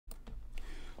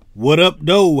What up,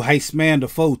 though? Heist man, the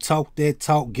foe, talk that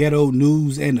talk, ghetto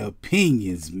news and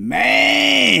opinions.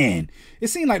 Man, it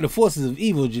seemed like the forces of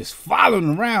evil just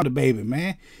following around the baby,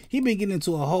 man. He been getting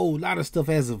into a whole lot of stuff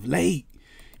as of late.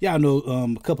 Y'all know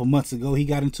a couple months ago, he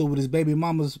got into it with his baby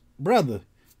mama's brother.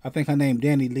 I think her name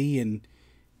Danny Lee, and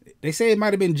they say it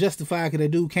might have been justified because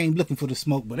that dude came looking for the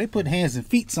smoke, but they put hands and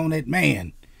feet on that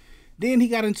man. Then he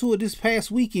got into it this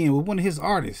past weekend with one of his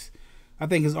artists. I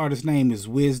think his artist's name is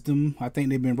Wisdom. I think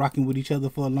they've been rocking with each other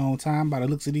for a long time. By the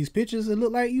looks of these pictures, it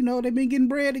look like, you know, they've been getting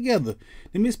bread together.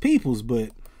 They miss peoples, but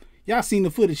y'all seen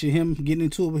the footage of him getting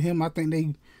into it with him. I think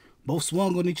they both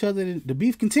swung on each other. The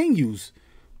beef continues.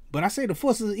 But I say the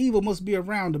forces of evil must be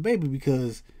around the baby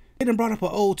because they done brought up an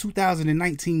old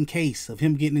 2019 case of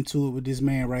him getting into it with this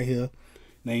man right here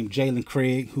named Jalen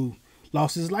Craig, who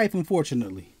lost his life,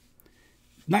 unfortunately.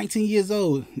 19 years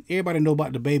old. Everybody know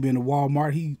about the baby in the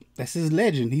Walmart. That's his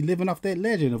legend. He living off that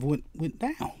legend of what went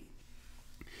down.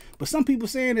 But some people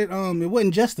saying that it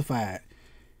wasn't justified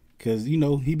because, you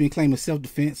know, he been claiming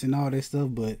self-defense and all that stuff.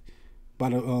 But by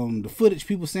the footage,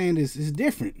 people saying it's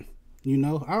different. You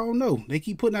know, I don't know. They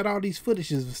keep putting out all these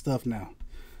footages of stuff now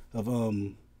of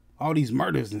all these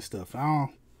murders and stuff. Kind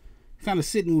of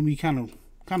sitting with me kind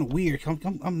of weird. I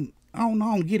don't know.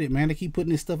 I don't get it, man. They keep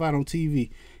putting this stuff out on TV.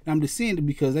 And I'm just seeing it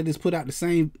because they just put out the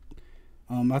same,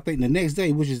 I think the next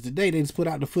day, which is today, they just put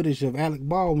out the footage of Alec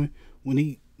Baldwin when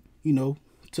he, you know,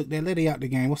 took that lady out the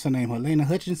game. What's her name? Halyna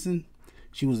Hutchins.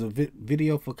 She was a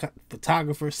video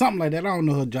photographer, something like that. I don't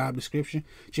know her job description.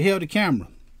 She held the camera.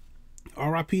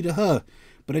 R.I.P. to her.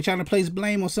 But they're trying to place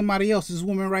blame on somebody else. This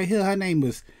woman right here, her name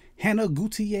is Hannah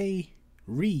Gutierrez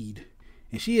Reed.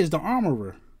 And she is the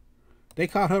armorer. They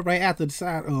caught her right after the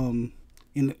side,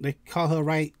 they caught her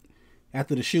right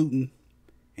after the shooting,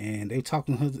 and they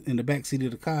talking to her in the backseat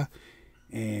of the car,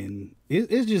 and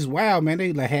it's just wild, man.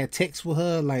 They like had texts with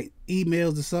her, like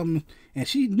emails or something, and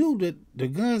she knew that the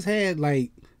guns had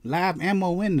like live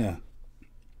ammo in there.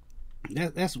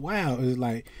 That's wild. It's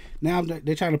like now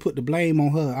they're trying to put the blame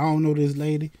on her. I don't know this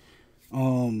lady,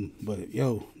 but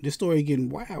yo, this story getting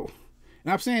wild.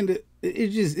 And I'm saying that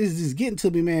it's just getting to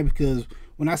me, man, because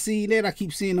when I see that, I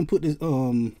keep seeing them put this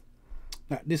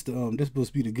this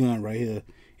supposed to be the gun right here, and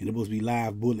it's supposed to be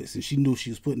live bullets, and she knew she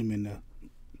was putting them in there.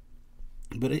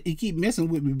 But it keep messing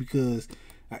with me because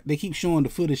they keep showing the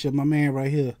footage of my man right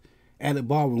here, Alec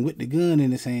Baldwin, with the gun in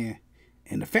his hand,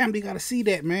 and the family got to see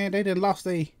that, man. They done lost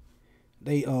they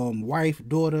wife,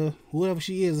 daughter, whoever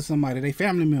she is, or somebody, they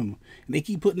family member, and they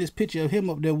keep putting this picture of him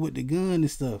up there with the gun and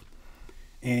stuff,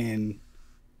 and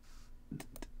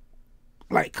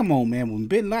like, come on, man. When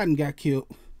Bin Laden got killed,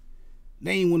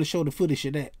 they didn't want to show the footage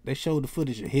of that. They showed the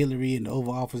footage of Hillary and the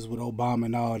Oval Office with Obama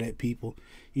and all that people.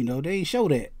 You know, they didn't show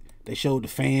that. They showed the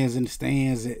fans in the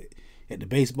stands at the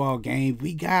baseball game.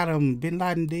 We got him. Bin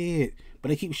Laden dead. But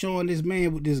they keep showing this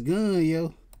man with this gun,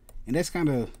 yo. And that's kind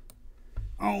of,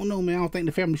 I don't know, man. I don't think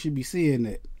the family should be seeing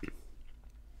that.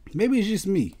 Maybe it's just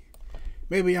me.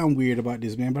 Maybe I'm weird about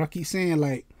this, man. But I keep saying,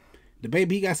 like, the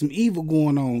baby, he got some evil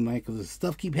going on, like, cause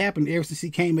stuff keep happening ever since he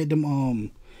came at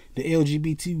them, the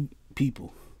LGBT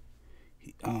people.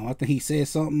 I think he said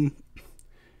something,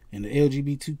 and the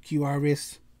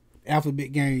LGBTQRS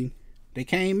alphabet gang, they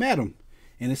came at him,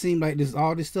 and it seemed like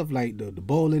all this stuff, like the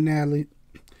bowling alley,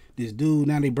 this dude,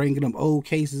 now they bringing them old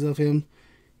cases of him,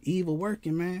 evil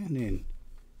working, man. And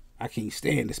I can't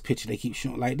stand this picture they keep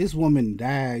showing. Like, this woman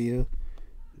died, yeah.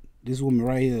 This woman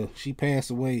right here, she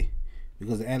passed away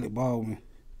because Alec Baldwin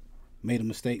made a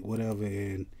mistake, whatever,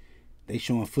 and they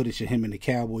showing footage of him and the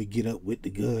cowboy get up with the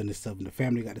gun and stuff, and the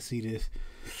family got to see this.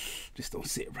 Just don't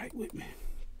sit right with me.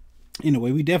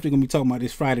 Anyway, we definitely gonna be talking about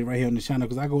this Friday right here on the channel,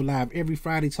 because I go live every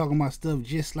Friday talking about stuff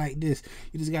just like this.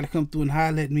 You just gotta come through and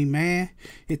holler at me, man.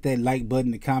 Hit that like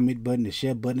button, the comment button, the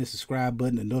share button, the subscribe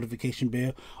button, the notification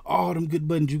bell, all them good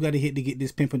buttons you gotta hit to get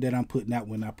this pimping that I'm putting out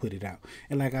when I put it out.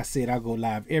 And like I said, I go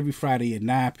live every Friday at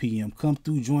 9 p.m. Come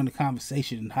through, join the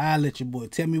conversation, and holler at your boy.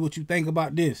 Tell me what you think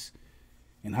about this,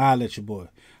 and holler at your boy.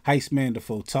 Heist man, the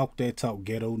foe, talk that talk,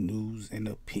 ghetto news and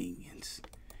opinions.